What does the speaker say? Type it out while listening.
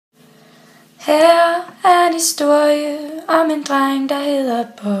Her er en historie om en dreng, der hedder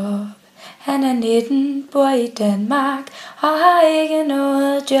Bob. Han er 19, bor i Danmark og har ikke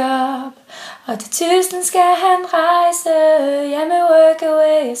noget job. Og til Tyskland skal han rejse, ja med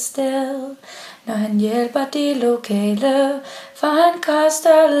Workaway afsted. Når han hjælper de lokale, for han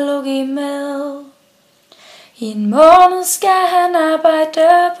koster logi med. I en måned skal han arbejde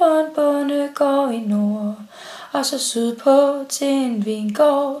på en bondegård i nord. Og så sydpå til en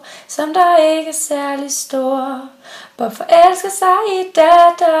vingård, som der ikke er særlig stor. Bob forelsker sig i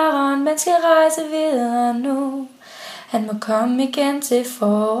datteren, men skal rejse videre nu. Han må komme igen til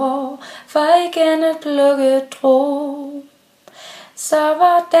forår, for igen at plukke dro. Så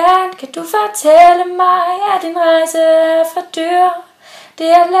hvordan kan du fortælle mig, at din rejse er for dyr? Det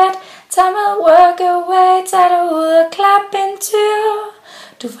er let, tag med Workaway, tag dig ud og klap en tyr.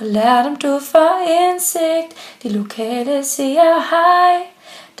 Du får lært, om du får indsigt, de lokale siger hej.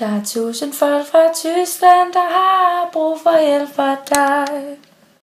 Der er 1000 folk fra Tyskland, der har brug for hjælp fra dig.